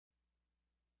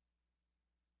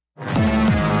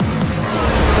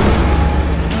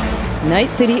Night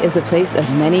City is a place of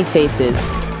many faces,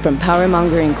 from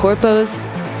power-mongering corpos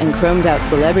and chromed-out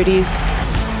celebrities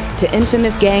to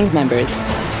infamous gang members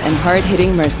and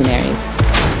hard-hitting mercenaries.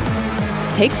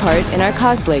 Take part in our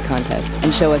cosplay contest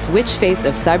and show us which face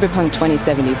of Cyberpunk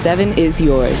 2077 is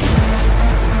yours.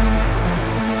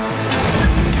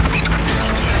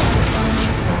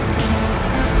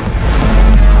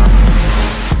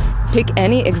 Pick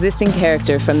any existing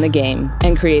character from the game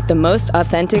and create the most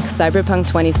authentic Cyberpunk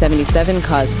 2077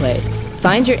 cosplay.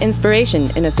 Find your inspiration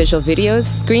in official videos,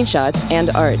 screenshots,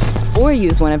 and art, or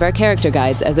use one of our character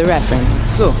guides as a reference.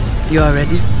 So, you are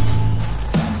ready?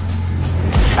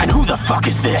 And who the fuck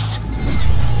is this?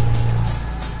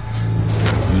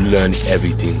 You learn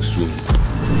everything soon.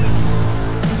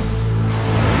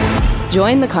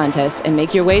 Join the contest and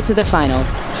make your way to the final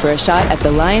for a shot at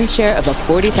the lion's share of a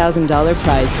 $40,000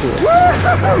 prize pool.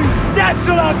 That's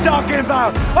what I'm talking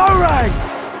about! Alright!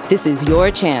 This is your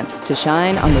chance to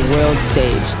shine on the world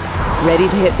stage. Ready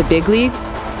to hit the big leagues?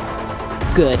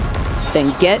 Good.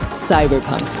 Then get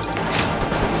Cyberpunk.